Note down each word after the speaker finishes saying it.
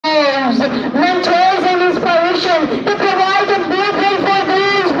lives, mentors and inspiration to provide a blueprint for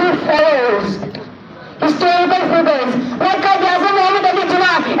those who follows. Historical figures like Muhammad Ali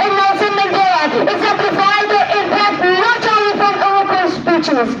Jinnah and Nelson Mandela exemplify their impact not only from eloquent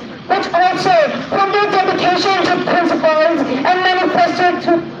speeches, but also from their dedication to principles and manifested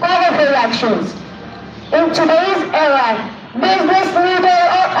through powerful actions. In today's era, business leaders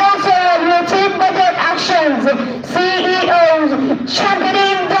are also evaluated by their actions. CEOs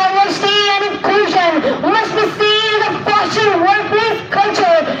championing diversity and inclusion must be seen as a fostering workplace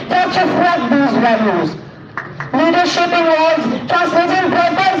culture that reflects these values. Leadership involves translating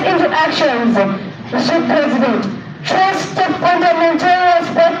purpose into actions. Mr. President, trust a fundamental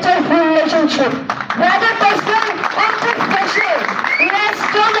aspect of relationship, whether personal or professional,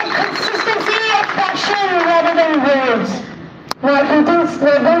 rests on the consistency of action rather than words. Marketing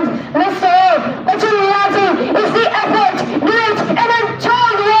slogans may serve, but in reality is the effort, grit, and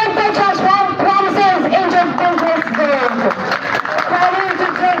untold work that transform promises into business goals. According to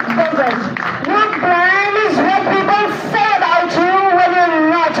Greg Bezos, your brand is what people say about you when you're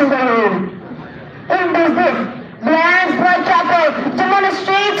not in the room. In business,